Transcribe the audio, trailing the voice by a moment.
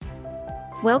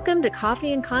Welcome to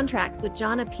Coffee and Contracts with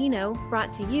John Apino,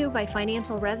 brought to you by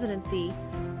Financial Residency.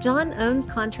 John owns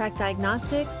Contract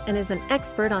Diagnostics and is an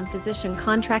expert on physician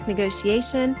contract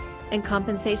negotiation and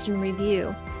compensation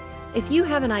review. If you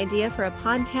have an idea for a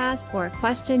podcast or a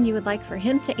question you would like for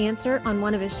him to answer on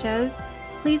one of his shows,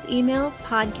 please email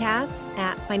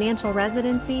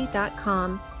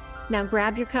podcast@financialresidency.com. Now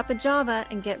grab your cup of Java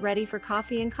and get ready for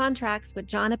Coffee and Contracts with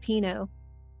John Apino.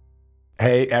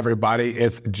 Hey everybody,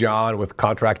 it's John with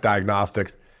Contract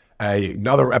Diagnostics.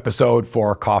 Another episode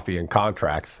for Coffee and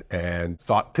Contracts, and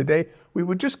thought today we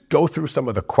would just go through some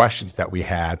of the questions that we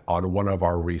had on one of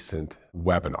our recent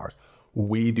webinars.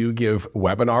 We do give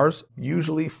webinars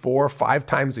usually 4 or 5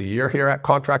 times a year here at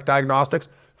Contract Diagnostics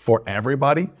for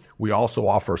everybody. We also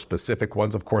offer specific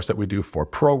ones, of course, that we do for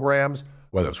programs,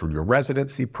 whether it's your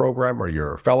residency program or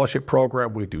your fellowship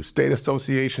program. We do state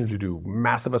associations, we do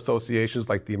massive associations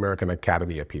like the American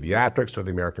Academy of Pediatrics or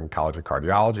the American College of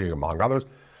Cardiology, among others.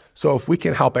 So if we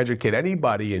can help educate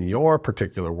anybody in your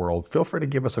particular world, feel free to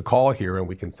give us a call here and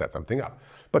we can set something up.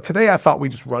 But today I thought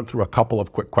we'd just run through a couple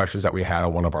of quick questions that we had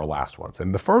on one of our last ones.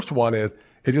 And the first one is,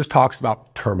 it just talks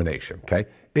about termination, okay?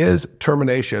 Is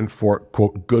termination for,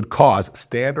 quote, good cause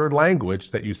standard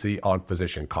language that you see on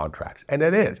physician contracts? And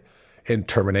it is. In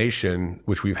termination,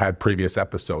 which we've had previous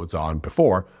episodes on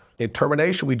before, in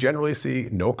termination, we generally see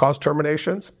no-cause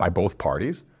terminations by both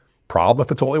parties. Problem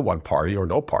if it's only one party or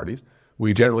no parties.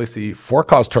 We generally see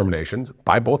for-cause terminations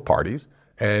by both parties,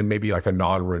 and maybe like a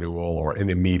non-renewal or an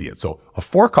immediate. So a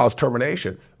for-cause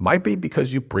termination might be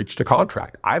because you breached a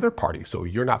contract, either party. So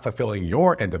you're not fulfilling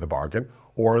your end of the bargain,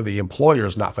 or the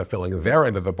employer's not fulfilling their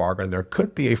end of the bargain. There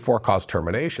could be a for-cause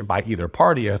termination by either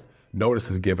party if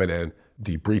notice is given and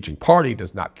the breaching party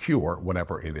does not cure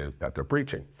whatever it is that they're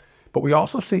breaching. But we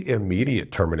also see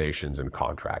immediate terminations in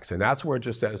contracts, and that's where it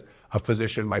just says a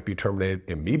physician might be terminated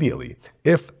immediately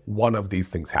if one of these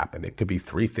things happen. It could be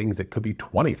 3 things, it could be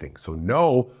 20 things. So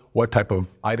know what type of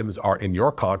items are in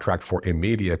your contract for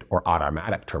immediate or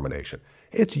automatic termination.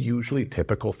 It's usually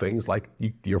typical things like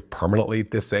you're permanently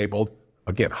disabled.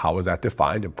 Again, how is that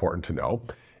defined? Important to know.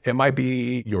 It might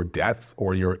be your death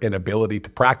or your inability to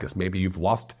practice. Maybe you've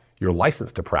lost your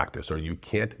license to practice, or you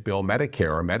can't bill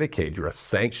Medicare or Medicaid. You're a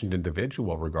sanctioned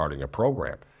individual regarding a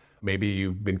program. Maybe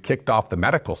you've been kicked off the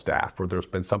medical staff, or there's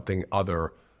been something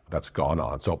other that's gone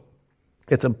on. So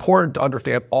it's important to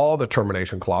understand all the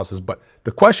termination clauses, but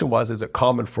the question was, is it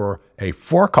common for a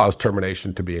for-cause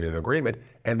termination to be in an agreement?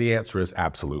 And the answer is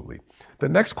absolutely. The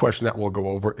next question that we'll go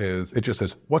over is, it just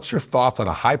says, what's your thoughts on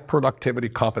a high productivity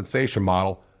compensation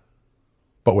model,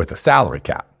 but with a salary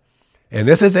cap? And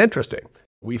this is interesting.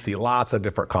 We see lots of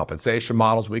different compensation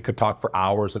models. We could talk for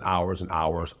hours and hours and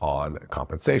hours on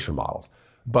compensation models.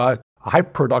 But a high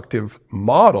productive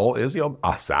model is,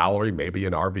 a salary, maybe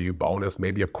an RVU bonus,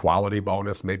 maybe a quality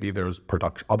bonus, maybe there's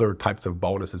other types of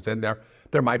bonuses in there.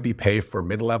 There might be pay for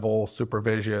mid-level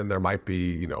supervision. There might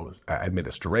be,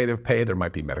 administrative pay. There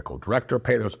might be medical director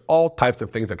pay. There's all types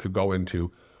of things that could go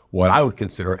into what I would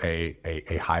consider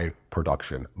a high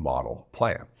production model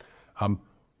plan.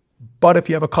 But if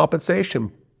you have a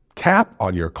compensation cap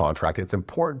on your contract, it's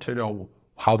important to know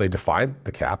how they define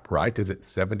the cap, right? Is it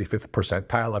 75th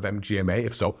percentile of MGMA?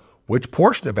 If so, which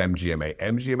portion of MGMA?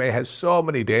 MGMA has so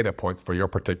many data points for your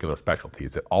particular specialty.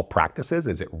 Is it all practices?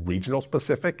 Is it regional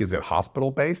specific? Is it hospital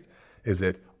based? Is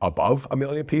it above 1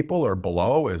 million people or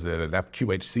below? Is it an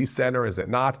FQHC center? Is it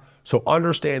not? So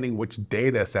understanding which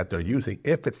data set they're using,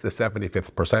 if it's the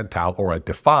 75th percentile or a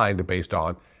defined based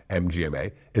on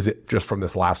MGMA. Is it just from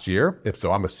this last year? If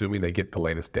so, I'm assuming they get the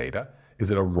latest data. Is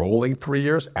it a rolling 3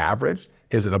 years average?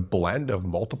 Is it a blend of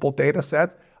multiple data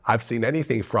sets? I've seen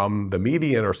anything from the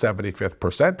median or 75th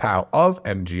percentile of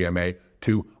MGMA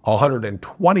to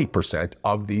 120%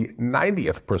 of the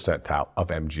 90th percentile of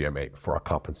MGMA for a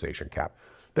compensation cap.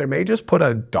 They may just put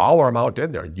a dollar amount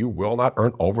in there. You will not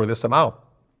earn over this amount.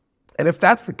 And if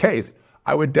that's the case,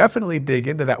 I would definitely dig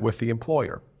into that with the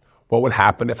employer. What would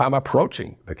happen if I'm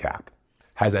approaching the cap?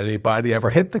 Has anybody ever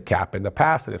hit the cap in the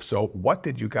past? And if so, what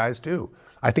did you guys do?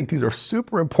 I think these are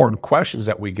super important questions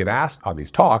that we get asked on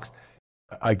these talks.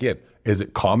 Again, is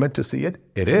it common to see it?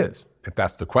 It is, if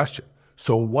that's the question.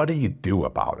 So what do you do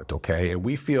about it, okay? And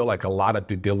we feel like a lot of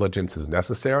due diligence is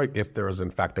necessary if there is in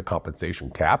fact a compensation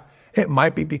cap. It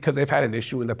might be because they've had an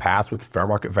issue in the past with fair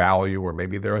market value, or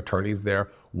maybe their attorneys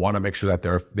there want to make sure that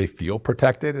they feel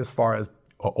protected as far as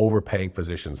overpaying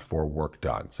physicians for work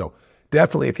done. So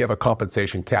definitely, if you have a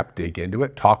compensation cap, dig into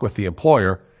it, talk with the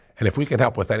employer. And if we can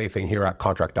help with anything here at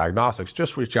Contract Diagnostics,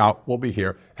 just reach out. We'll be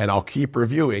here, and I'll keep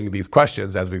reviewing these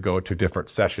questions as we go to different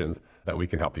sessions that we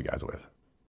can help you guys with.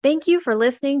 Thank you for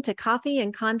listening to Coffee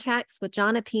and Contracts with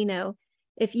John Apino.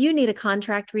 If you need a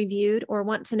contract reviewed or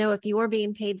want to know if you're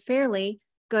being paid fairly,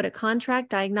 go to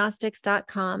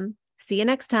contractdiagnostics.com. See you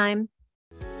next time.